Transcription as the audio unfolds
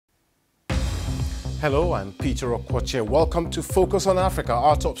Hello, I'm Peter Okwoche. Welcome to Focus on Africa,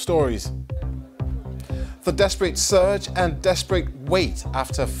 our top stories. The desperate surge and desperate wait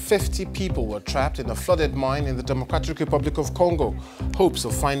after 50 people were trapped in a flooded mine in the Democratic Republic of Congo. Hopes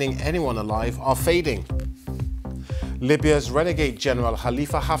of finding anyone alive are fading. Libya's renegade General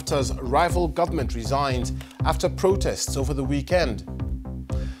Khalifa Haftar's rival government resigns after protests over the weekend.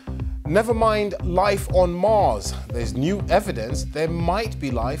 Never mind life on Mars. There's new evidence there might be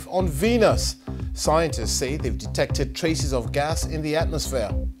life on Venus. Scientists say they've detected traces of gas in the atmosphere.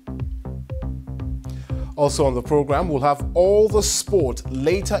 Also on the program, we'll have all the sport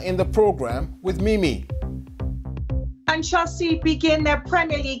later in the program with Mimi. And Chelsea begin their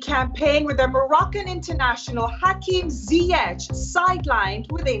Premier League campaign with their Moroccan international Hakim Ziyech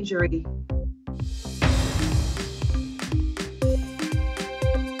sidelined with injury.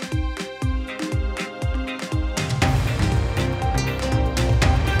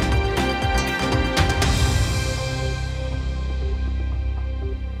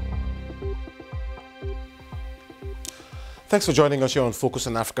 Thanks for joining us here on Focus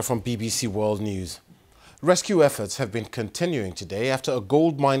on Africa from BBC World News. Rescue efforts have been continuing today after a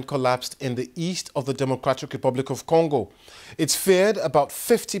gold mine collapsed in the east of the Democratic Republic of Congo. It's feared about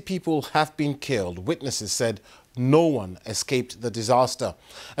 50 people have been killed. Witnesses said no one escaped the disaster.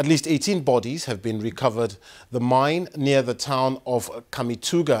 At least 18 bodies have been recovered. The mine near the town of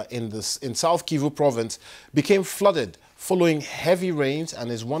Kamituga in South Kivu province became flooded following heavy rains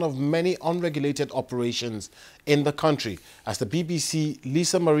and is one of many unregulated operations in the country, as the BBC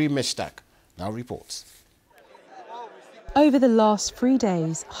Lisa Marie Meshtak now reports. Over the last 3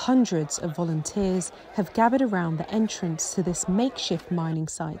 days, hundreds of volunteers have gathered around the entrance to this makeshift mining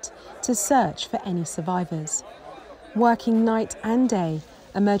site to search for any survivors. Working night and day,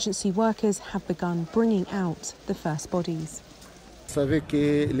 emergency workers have begun bringing out the first bodies. The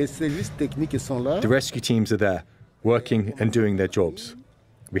rescue teams are there, working and doing their jobs.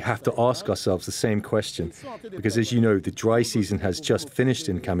 We have to ask ourselves the same question, because as you know, the dry season has just finished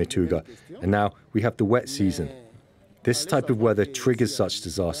in Kamituga, and now we have the wet season. This type of weather triggers such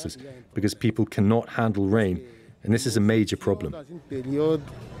disasters because people cannot handle rain, and this is a major problem.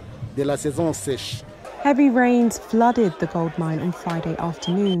 Heavy rains flooded the gold mine on Friday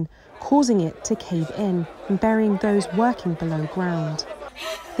afternoon, causing it to cave in and burying those working below ground.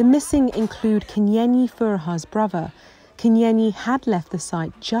 The missing include Kenyeni Furaha's brother. Kenyeni had left the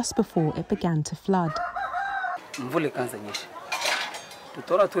site just before it began to flood.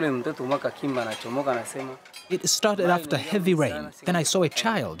 It started after heavy rain. Then I saw a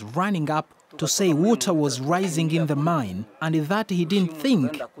child running up to say water was rising in the mine and that he didn't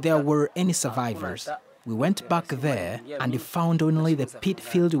think there were any survivors. We went back there and found only the pit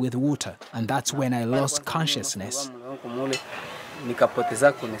filled with water, and that's when I lost consciousness.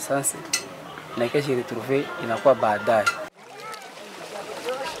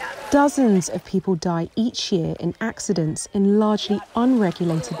 Dozens of people die each year in accidents in largely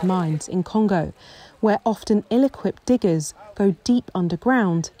unregulated mines in Congo, where often ill-equipped diggers go deep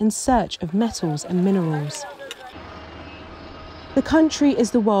underground in search of metals and minerals. The country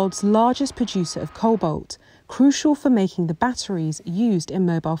is the world's largest producer of cobalt, crucial for making the batteries used in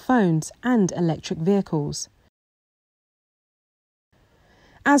mobile phones and electric vehicles.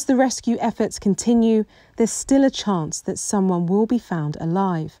 As the rescue efforts continue, there's still a chance that someone will be found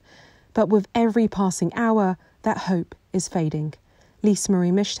alive. But with every passing hour, that hope is fading. Lisa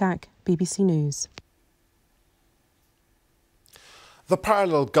Marie Meshtak, BBC News. The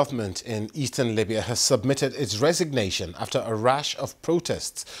parallel government in eastern Libya has submitted its resignation after a rash of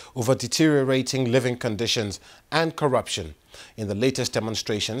protests over deteriorating living conditions and corruption. In the latest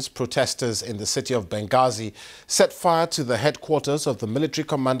demonstrations, protesters in the city of Benghazi set fire to the headquarters of the military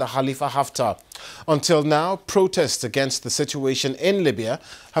commander Khalifa Haftar. Until now, protests against the situation in Libya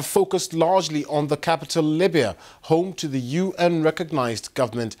have focused largely on the capital Libya, home to the UN-recognized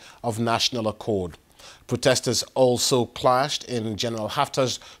government of national accord. Protesters also clashed in General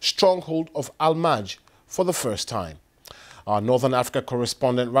Haftar's stronghold of Al-Maj for the first time. Our Northern Africa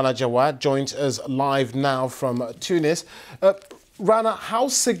correspondent Rana Jawad joins us live now from Tunis. Rana, how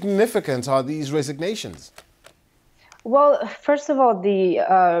significant are these resignations? Well, first of all, the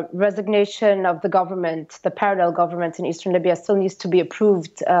resignation of the government, the parallel government in eastern Libya, still needs to be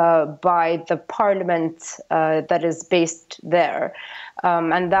approved by the parliament that is based there.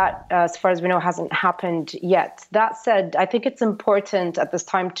 And that, as far as we know, hasn't happened yet. That said, I think it's important at this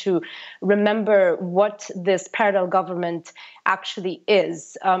time to remember what this parallel government actually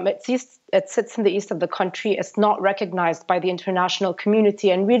is. It sits in the east of the country. It's not recognized by the international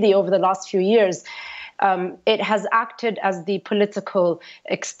community. And really, over the last few years, It has acted as the political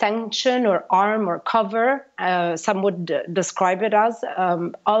extension or arm or cover, some would describe it as,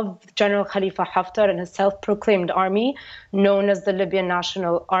 of General Khalifa Haftar and his self-proclaimed army, known as the Libyan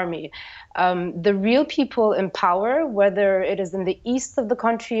National Army. The real people in power, whether it is in the east of the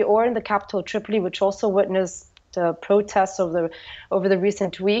country or in the capital Tripoli, which also witnessed protests over the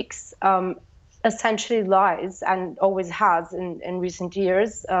recent weeks, essentially lies and always has in recent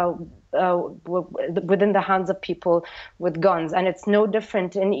years within the hands of people with guns. And it's no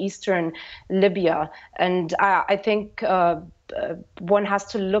different in eastern Libya. And I think one has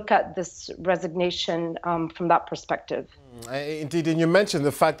to look at this resignation from that perspective. Indeed, and you mentioned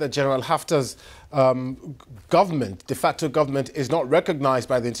the fact that General Haftar's government, de facto government, is not recognized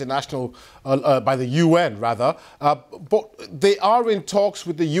by the international, by the UN rather, but they are in talks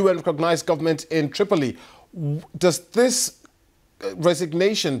with the UN-recognized government in Tripoli. Does this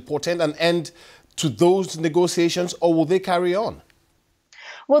resignation portend an end to those negotiations, or will they carry on?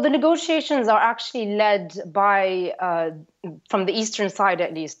 Well, the negotiations are actually led by, from the eastern side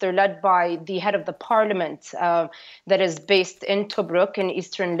at least, they're led by the head of the parliament that is based in Tobruk in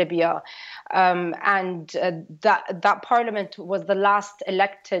eastern Libya. That parliament was the last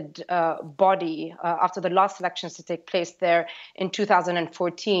elected body after the last elections to take place there in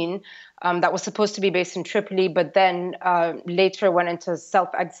 2014. That was supposed to be based in Tripoli, but then later went into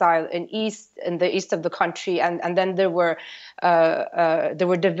self-exile in the east of the country, and then there were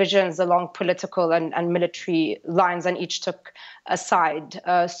divisions along political and military lines, and each took a side.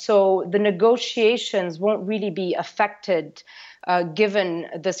 So the negotiations won't really be affected given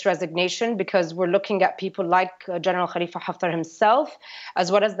this resignation, because we're looking at people like General Khalifa Haftar himself,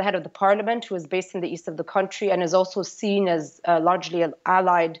 as well as the head of the parliament, who is based in the east of the country and is also seen as largely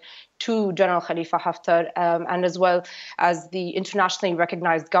allied to General Khalifa Haftar, and as well as the internationally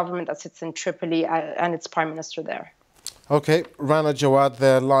recognized government that sits in Tripoli and its prime minister there. Okay, Rana Jawad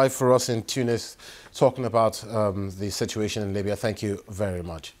there live for us in Tunis, talking about the situation in Libya. Thank you very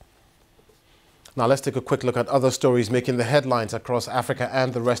much. Now let's take a quick look at other stories making the headlines across Africa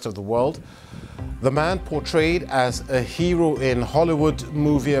and the rest of the world. The man portrayed as a hero in Hollywood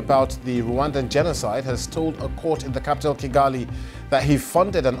movie about the Rwandan genocide has told a court in the capital Kigali that he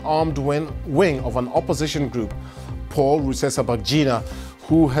funded an armed wing of an opposition group, Paul Rusesabagina,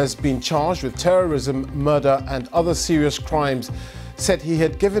 who has been charged with terrorism, murder and other serious crimes, said he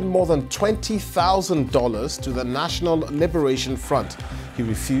had given more than $20,000 to the National Liberation Front. He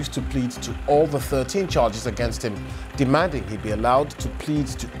refused to plead to all the 13 charges against him, demanding he be allowed to plead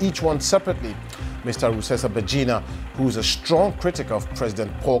to each one separately. Mr. Rusesabagina, who is a strong critic of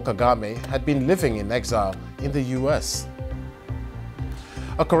President Paul Kagame, had been living in exile in the US.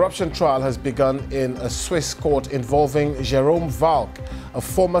 A corruption trial has begun in a Swiss court involving Jérôme Valk, a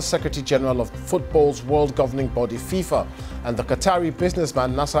former Secretary General of football's world governing body FIFA, and the Qatari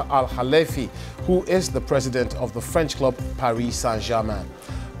businessman Nasser Al-Khelaifi, who is the president of the French club Paris Saint-Germain.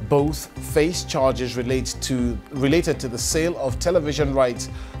 Both face charges related to the sale of television rights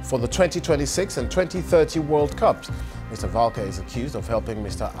for the 2026 and 2030 World Cups. Mr. Valka is accused of helping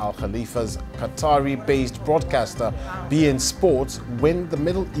Mr. Al-Khalifa's Qatari-based broadcaster beIN Sports win the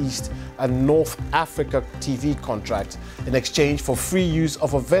Middle East and North Africa TV contract in exchange for free use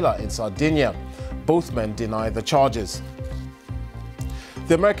of a villa in Sardinia. Both men deny the charges.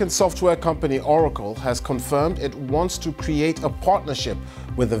 The American software company Oracle has confirmed it wants to create a partnership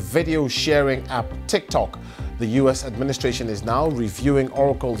with the video sharing app TikTok. The US administration is now reviewing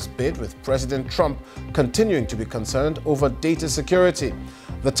Oracle's bid, with President Trump continuing to be concerned over data security.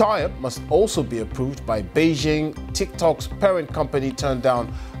 The tie-up must also be approved by Beijing. TikTok's parent company turned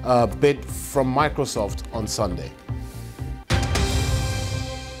down a bid from Microsoft on Sunday.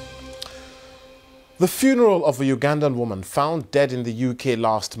 The funeral of a Ugandan woman found dead in the UK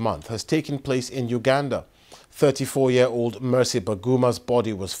last month has taken place in Uganda. 34-year-old Mercy Baguma's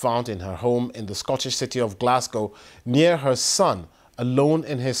body was found in her home in the Scottish city of Glasgow, near her son, alone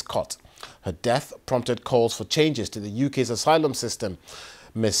in his cot. Her death prompted calls for changes to the UK's asylum system.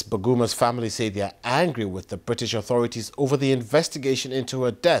 Miss Baguma's family say they are angry with the British authorities over the investigation into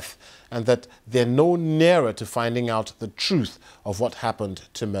her death, and that they're no nearer to finding out the truth of what happened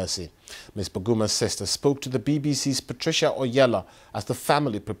to Mercy. Miss Baguma's sister spoke to the BBC's Patricia Oyella as the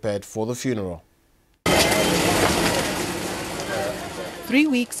family prepared for the funeral. 3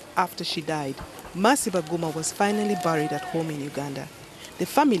 weeks after she died, Mercy Baguma was finally buried at home in Uganda. The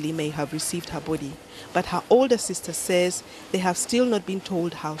family may have received her body, but her older sister says they have still not been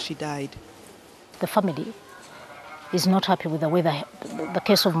told how she died. The family is not happy with the way the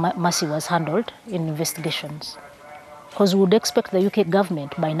case of Mercy was handled in investigations, because we would expect the UK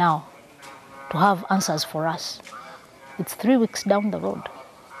government by now to have answers for us. It's 3 weeks down the road.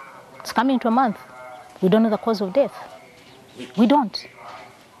 It's coming to a month. We don't know the cause of death. We don't.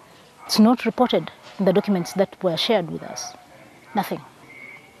 It's not reported in the documents that were shared with us. Nothing.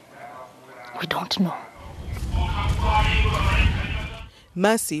 We don't know.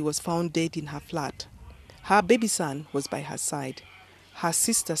 Mercy was found dead in her flat. Her baby son was by her side. Her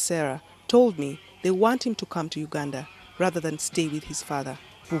sister Sarah told me they want him to come to Uganda rather than stay with his father.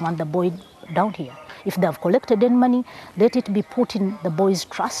 We want the boy down here. If they have collected any money, let it be put in the boy's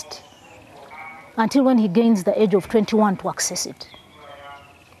trust until when he gains the age of 21 to access it.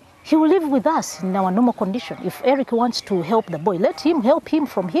 He will live with us in our normal condition. If Eric wants to help the boy, let him help him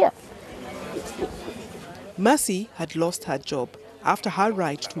from here. Mercy had lost her job after her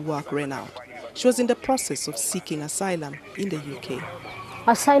right to work ran out. She was in the process of seeking asylum in the UK.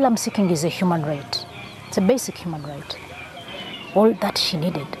 Asylum seeking is a human right. It's a basic human right. All that she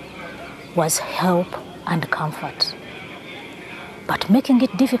needed was help and comfort. But making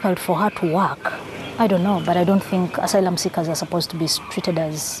it difficult for her to work, I don't know, but I don't think asylum seekers are supposed to be treated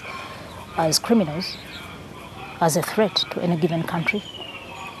as criminals, as a threat to any given country,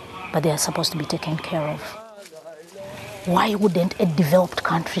 but they are supposed to be taken care of. Why wouldn't a developed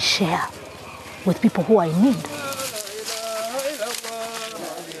country share with people who are in need?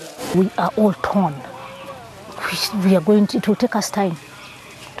 We are all torn. It will take us time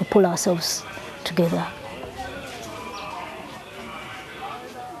to pull ourselves together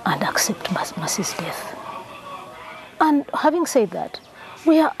and accept Mercy's death. And having said that,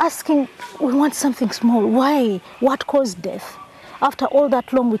 we are asking, we want something small. Why? What caused death? After all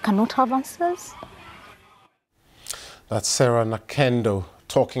that long, we cannot have answers? That's Sarah Nakendo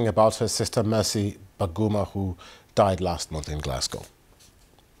talking about her sister Mercy Baguma, who died last month in Glasgow.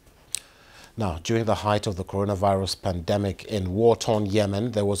 Now, during the height of the coronavirus pandemic in war-torn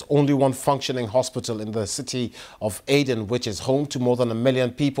Yemen, there was only one functioning hospital in the city of Aden, which is home to more than 1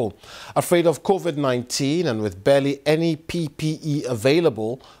 million people. Afraid of COVID-19 and with barely any PPE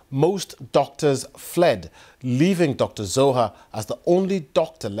available, most doctors fled, leaving Dr. Zoha as the only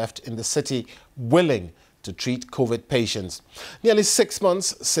doctor left in the city willing to treat COVID patients. Nearly 6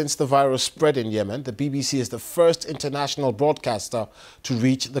 months since the virus spread in Yemen, the BBC is the first international broadcaster to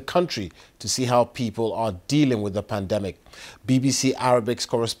reach the country to see how people are dealing with the pandemic. BBC Arabic's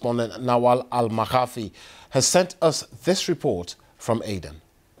correspondent Nawal Al-Maghafi has sent us this report from Aden.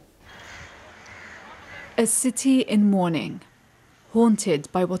 A city in mourning,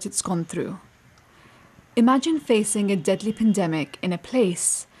 haunted by what it's gone through. Imagine facing a deadly pandemic in a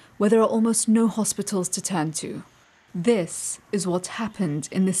place where there are almost no hospitals to turn to. This is what happened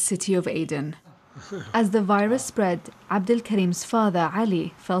in the city of Aden. As the virus spread, Abdel Karim's father,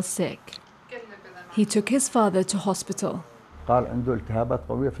 Ali, fell sick. He took his father to hospital.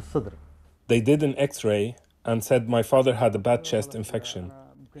 They did an X-ray and said my father had a bad chest infection.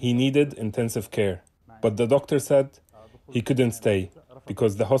 He needed intensive care. But the doctor said he couldn't stay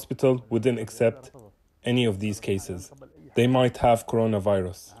because the hospital wouldn't accept any of these cases. They might have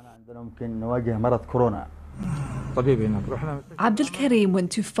coronavirus. Abdel Karim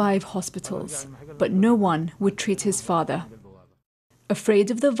went to 5 hospitals, but no one would treat his father. Afraid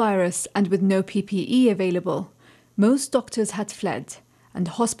of the virus and with no PPE available, most doctors had fled and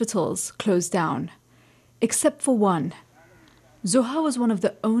hospitals closed down, except for one. Zoha was one of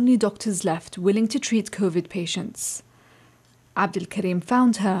the only doctors left willing to treat COVID patients. Abdel Karim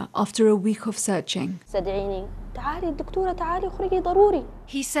found her after a week of searching.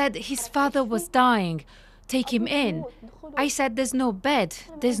 He said his father was dying. Take him in. I said there's no bed,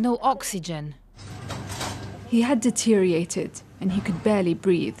 there's no oxygen. He had deteriorated and he could barely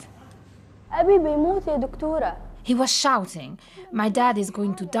breathe. He was shouting, "My dad is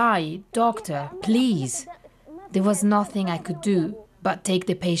going to die, doctor, please." There was nothing I could do but take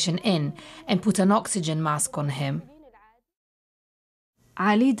the patient in and put an oxygen mask on him.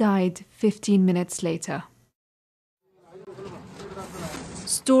 Ali died 15 minutes later.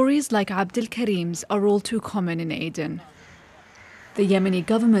 Stories like Abdel Karim's are all too common in Aden. The Yemeni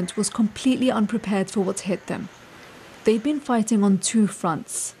government was completely unprepared for what hit them. They'd been fighting on 2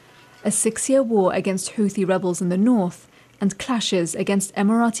 fronts, a 6-year war against Houthi rebels in the north and clashes against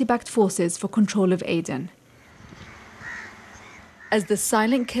Emirati-backed forces for control of Aden. As the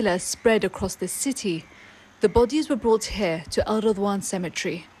silent killer spread across the city, the bodies were brought here to Al Radwan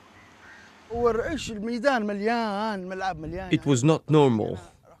Cemetery. It was not normal.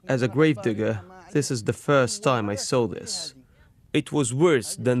 As a gravedigger, this is the first time I saw this. It was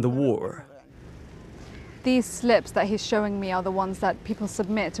worse than the war. these slips that he's showing me are the ones that people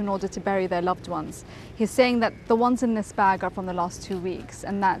submit in order to bury their loved ones. He's saying that the ones in this bag are from the last 2 weeks,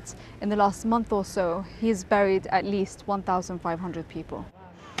 and that in the last month or so, he's buried at least 1,500 people.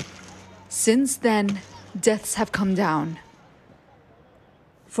 Since then, deaths have come down.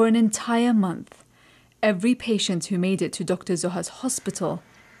 For an entire month, every patient who made it to Dr. Zoha's hospital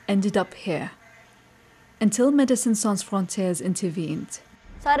ended up here, until Médecins Sans Frontières intervened.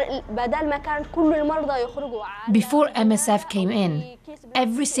 Before MSF came in,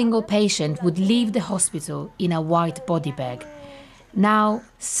 every single patient would leave the hospital in a white body bag. Now,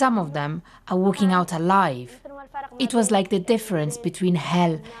 some of them are walking out alive. It was like the difference between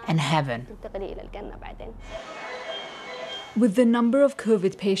hell and heaven. With the number of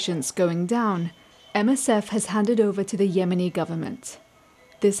COVID patients going down, MSF has handed over to the Yemeni government.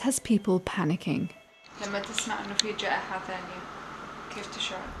 This has people panicking.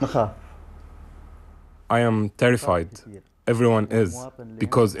 I am terrified. Everyone is.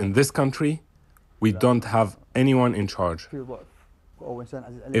 Because in this country, we don't have anyone in charge.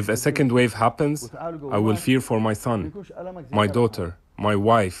 If a second wave happens, I will fear for my son, my daughter, my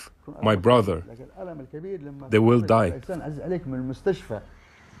wife, my brother. They will die.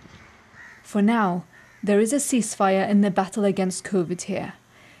 For now, there is a ceasefire in the battle against COVID here.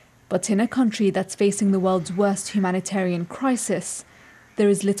 But in a country that's facing the world's worst humanitarian crisis, there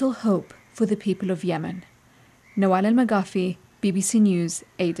is little hope for the people of Yemen. Nawal Al-Maghafi, BBC News,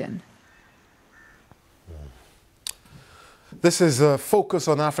 Aden. This is a Focus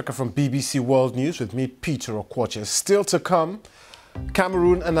on Africa from BBC World News with me, Peter Okwoche. Still to come,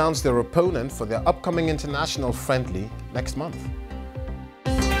 Cameroon announced their opponent for their upcoming international friendly next month.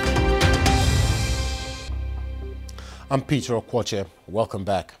 I'm Peter Okwoche. Welcome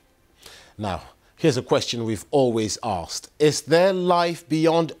back. Now, here's a question we've always asked. Is there life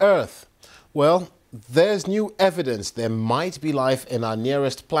beyond Earth? Well, there's new evidence there might be life in our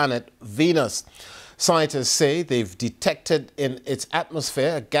nearest planet, Venus. Scientists say they've detected in its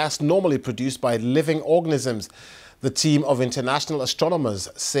atmosphere a gas normally produced by living organisms. The team of international astronomers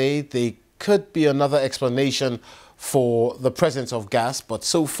say there could be another explanation for the presence of gas, but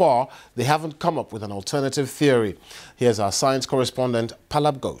so far they haven't come up with an alternative theory. Here's our science correspondent,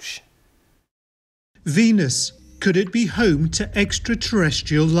 Palab Ghosh. Venus, could it be home to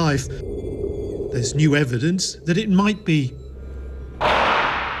extraterrestrial life? There's new evidence that it might be.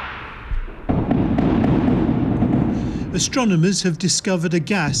 Astronomers have discovered a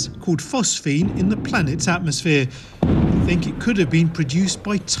gas called phosphine in the planet's atmosphere. They think it could have been produced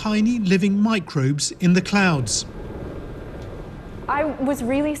by tiny living microbes in the clouds. I was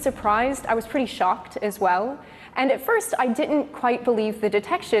really surprised. I was pretty shocked as well. And at first, I didn't quite believe the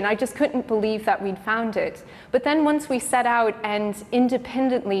detection. I just couldn't believe that we'd found it. But then once we set out and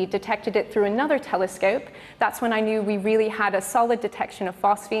independently detected it through another telescope, that's when I knew we really had a solid detection of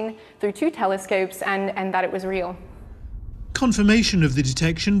phosphine through 2 telescopes and that it was real. Confirmation of the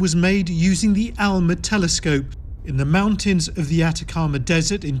detection was made using the ALMA telescope. In the mountains of the Atacama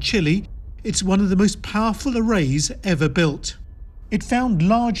Desert in Chile, it's one of the most powerful arrays ever built. It found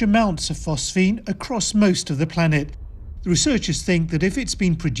large amounts of phosphine across most of the planet. The researchers think that if it's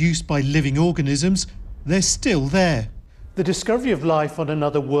been produced by living organisms, they're still there. The discovery of life on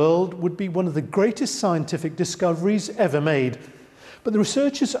another world would be one of the greatest scientific discoveries ever made. But the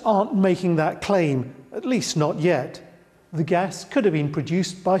researchers aren't making that claim, at least not yet. The gas could have been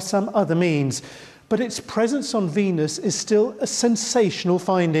produced by some other means, but its presence on Venus is still a sensational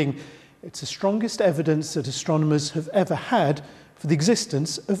finding. It's the strongest evidence that astronomers have ever had for the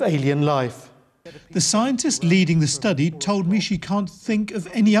existence of alien life. The scientist leading the study told me she can't think of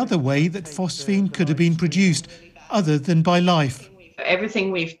any other way that phosphine could have been produced other than by life.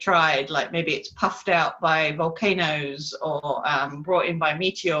 Everything we've tried, like maybe it's puffed out by volcanoes or brought in by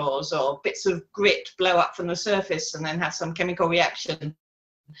meteors, or bits of grit blow up from the surface and then have some chemical reaction.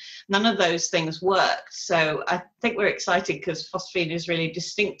 None of those things worked. So I think we're excited because phosphine is really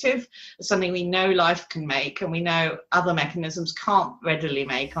distinctive. It's something we know life can make and we know other mechanisms can't readily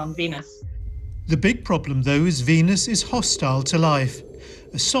make on Venus. The big problem, though, is Venus is hostile to life.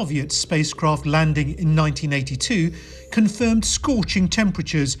 A Soviet spacecraft landing in 1982 confirmed scorching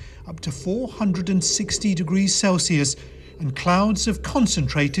temperatures up to 460 degrees Celsius and clouds of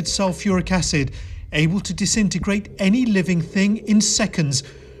concentrated sulfuric acid, able to disintegrate any living thing in seconds.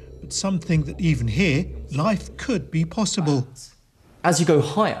 But some think that even here, life could be possible. As you go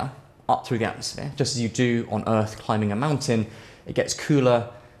higher up through the atmosphere, just as you do on Earth climbing a mountain, it gets cooler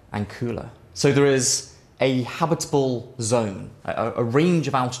and cooler. So there is a habitable zone, a range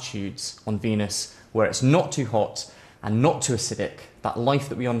of altitudes on Venus where it's not too hot and not too acidic, that life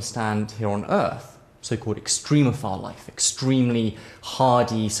that we understand here on Earth so-called extremophile life, extremely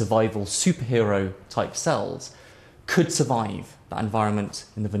hardy survival superhero type cells, could survive that environment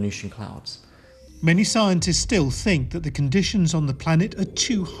in the Venusian clouds. Many scientists still think that the conditions on the planet are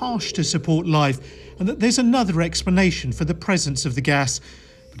too harsh to support life and that there's another explanation for the presence of the gas.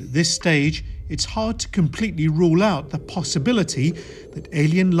 But at this stage, it's hard to completely rule out the possibility that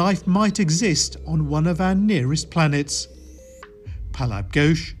alien life might exist on one of our nearest planets. Palab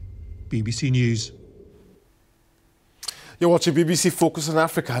Ghosh, BBC News. You're watching BBC Focus on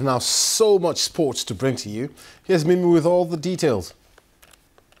Africa. Now, so much sports to bring to you. Here's Mimi with all the details.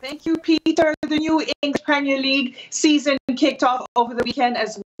 Thank you, Peter. The new English Premier League season kicked off over the weekend,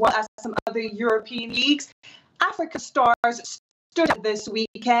 as well as some other European leagues. Africa stars stood up this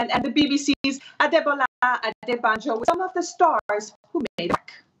weekend, and the BBC's Adebola Adebanjo with some of the stars who made it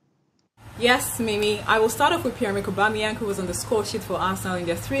back. Yes, Mimi. I will start off with Pierre-Emerick Aubameyang, who was on the score sheet for Arsenal in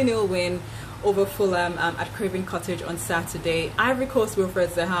their 3-0 win over Fulham at Craven Cottage on Saturday. Ivory Coast Wilfred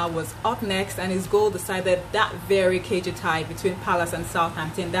Zaha was up next, and his goal decided that very cagey tie between Palace and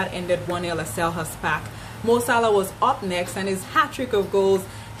Southampton. That ended 1-0 at Selhurst Park. Mo Salah was up next, and his hat-trick of goals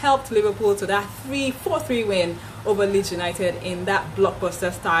helped Liverpool to that 4-3 win over Leeds United in that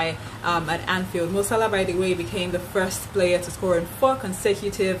blockbuster tie at Anfield. Mo Salah, by the way, became the first player to score in 4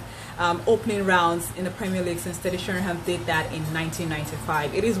 consecutive opening rounds in the Premier League since Teddy Sheringham did that in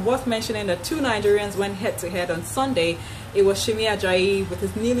 1995. It is worth mentioning that 2 Nigerians went head-to-head on Sunday. It was Shimi Ajayi with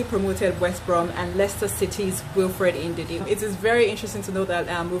his newly promoted West Brom and Leicester City's Wilfred Ndidi. It is very interesting to know that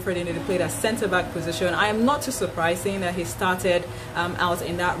Wilfred Ndidi played a centre-back position. I am not too surprised seeing that he started out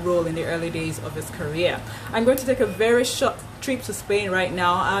in that role in the early days of his career. I'm going to take a very short trip to Spain right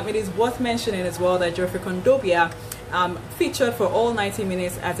now. It is worth mentioning as well that Geoffrey Kondogbia featured for all 90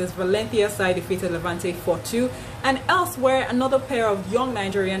 minutes as his Valencia side defeated Levante 4-2. And elsewhere, another pair of young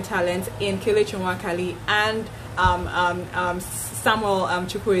Nigerian talents in Kelechi Nwakali and Samuel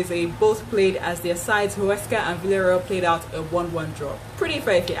Chukwueze both played as their sides. Huesca and Villarreal played out a 1-1 draw. Pretty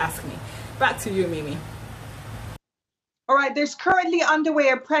fair if you ask me. Back to you, Mimi. All right, there's currently underway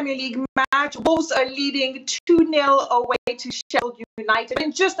a Premier League match. Wolves are leading 2-0 away to Sheffield United.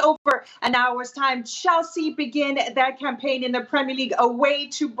 In just over an hour's time, Chelsea begin their campaign in the Premier League away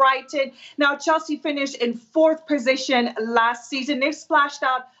to Brighton. Now, Chelsea finished in 4th position last season. They've splashed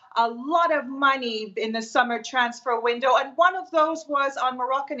out a lot of money in the summer transfer window, and one of those was on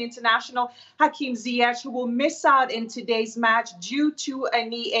Moroccan international Hakim Ziyech, who will miss out in today's match due to a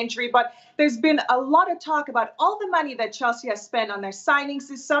knee injury. But there's been a lot of talk about all the money that Chelsea has spent on their signings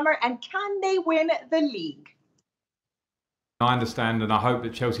this summer, and can they win the league? I understand, and I hope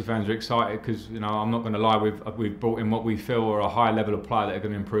that Chelsea fans are excited because, you know, I'm not going to lie, we've brought in what we feel are a high level of player that are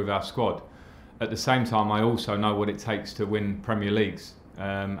going to improve our squad. At the same time, I also know what it takes to win Premier Leagues.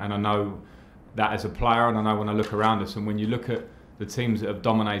 And I know that as a player, and I know when I look around us, and when you look at the teams that have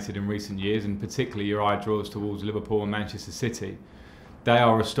dominated in recent years, and particularly your eye draws towards Liverpool and Manchester City, they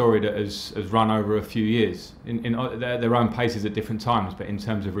are a story that has run over a few years in their own paces at different times, but in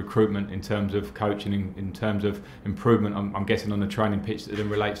terms of recruitment, in terms of coaching, in terms of improvement, I'm guessing on the training pitch that then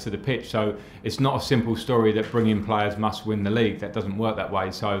relates to the pitch. So it's not a simple story that bringing players must win the league. That doesn't work that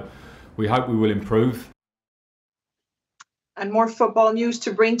way. So we hope we will improve. And more football news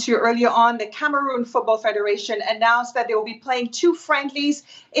to bring to you. Earlier on, the Cameroon Football Federation announced that they will be playing 2 friendlies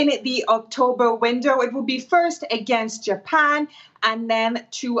in the October window. It will be first against Japan and then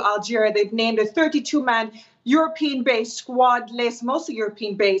to Algeria. They've named a 32-man European-based squad list, mostly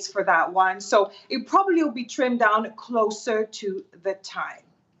European-based for that one. So it probably will be trimmed down closer to the time.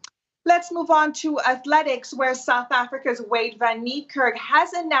 Let's move on to athletics, where South Africa's Wade van Niekerk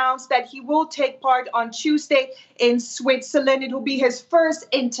has announced that he will take part on Tuesday in Switzerland. It will be his first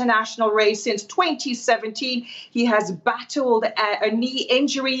international race since 2017. He has battled a knee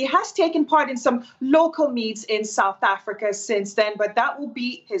injury. He has taken part in some local meets in South Africa since then, but that will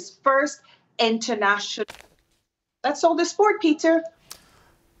be his first international. That's all the sport, Peter.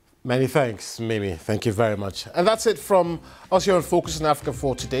 Many thanks, Mimi. Thank you very much. And that's it from us here on Focus on Africa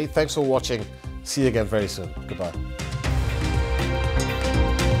for today. Thanks for watching. See you again very soon. Goodbye.